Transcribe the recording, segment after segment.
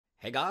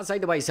Hey guys,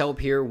 iDevice Help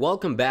here.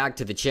 Welcome back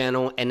to the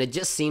channel. And it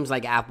just seems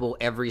like Apple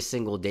every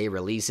single day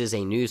releases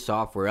a new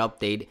software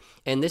update.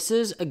 And this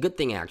is a good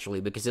thing actually,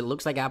 because it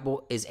looks like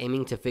Apple is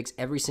aiming to fix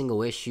every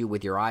single issue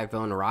with your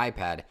iPhone or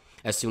iPad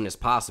as soon as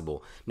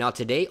possible. Now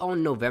today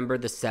on November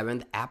the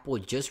 7th, Apple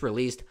just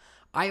released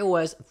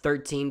iOS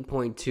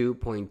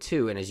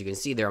 13.2.2, and as you can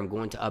see there, I'm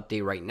going to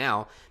update right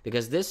now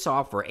because this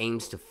software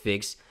aims to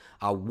fix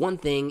one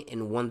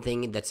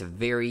thing that's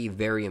very,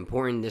 very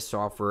important. This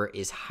software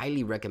is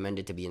highly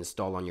recommended to be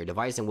installed on your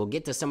device, and we'll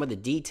get to some of the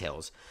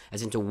details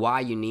as into why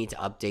you need to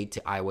update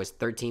to iOS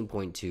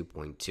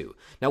 13.2.2.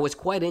 Now, what's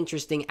quite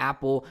interesting,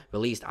 Apple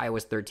released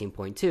iOS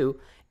 13.2,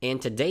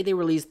 and today they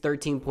released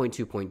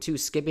 13.2.2,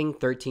 skipping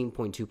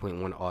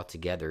 13.2.1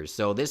 altogether.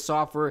 So this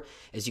software,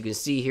 as you can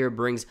see here,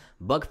 brings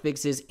bug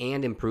fixes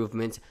and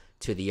improvements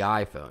to the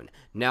iPhone.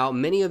 Now,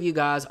 many of you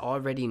guys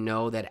already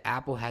know that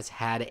Apple has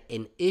had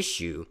an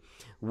issue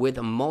with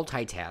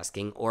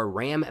multitasking or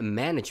RAM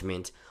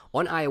management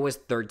on iOS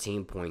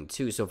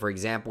 13.2. So for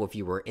example, if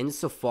you were in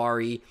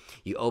Safari,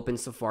 you open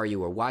Safari,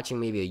 you were watching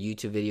maybe a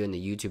YouTube video in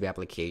the YouTube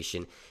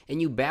application,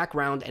 and you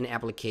background an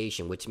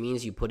application, which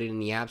means you put it in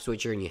the app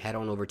switcher and you head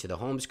on over to the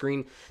home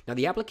screen. Now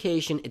the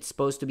application, it's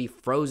supposed to be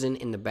frozen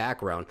in the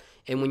background,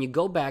 and when you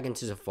go back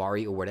into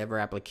Safari or whatever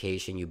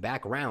application you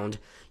background,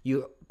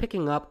 you're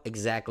picking up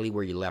exactly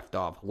where you left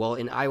off. Well,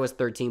 in iOS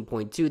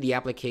 13.2, the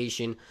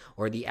application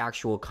or the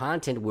actual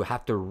content will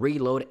have to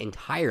reload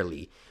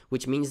entirely,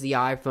 which means the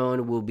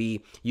iPhone will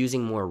be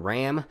using more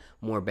RAM,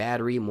 more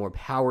battery, more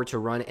power to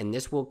run, and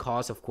this will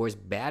cause, of course,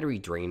 battery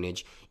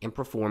drainage and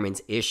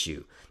performance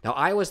issue. Now,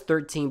 iOS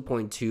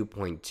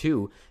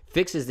 13.2.2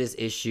 fixes this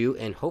issue,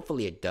 and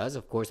hopefully it does.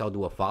 Of course, I'll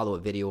do a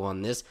follow-up video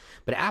on this,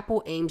 but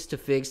Apple aims to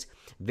fix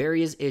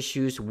various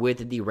issues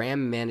with the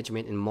RAM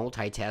management and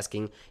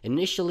multitasking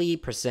initially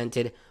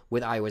presented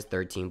with iOS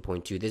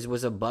 13.2. This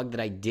was a bug that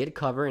I did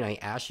cover, and I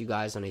asked you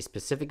guys on a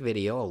specific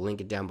video. I'll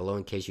link it down below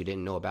in case you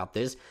didn't know about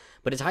this,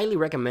 but it's highly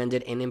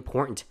recommended and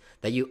important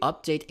that you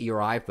update your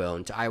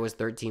iPhone to iOS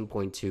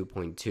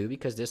 13.2.2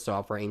 because this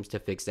software aims to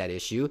fix that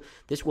issue.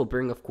 This will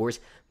bring, of course,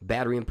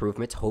 battery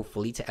improvements,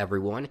 hopefully, to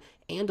everyone,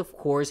 and of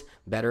course,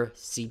 better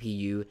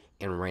CPU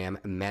and RAM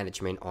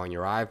management on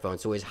your iPhone.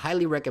 So it's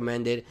highly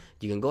recommended.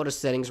 You can go to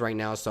settings right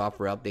now,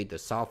 software update. The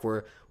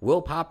software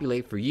will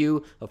populate for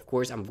you. Of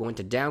course, I'm going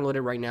to download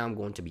it right now. I'm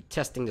going to be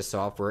testing the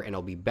software, and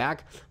I'll be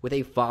back with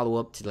a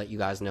follow-up to let you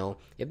guys know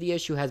if the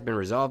issue has been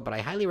resolved. But I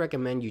highly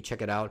recommend you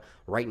check it out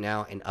right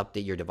now and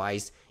update your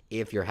device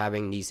if you're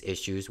having these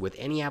issues with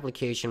any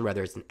application,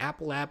 whether it's an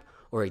Apple app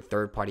or a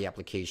third-party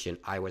application.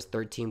 iOS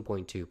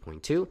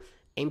 13.2.2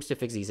 aims to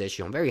fix these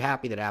issues. I'm very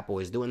happy that Apple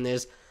is doing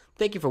this.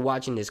 Thank you for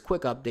watching this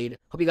quick update.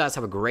 Hope you guys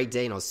have a great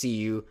day, and I'll see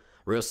you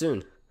real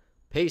soon.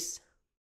 Peace.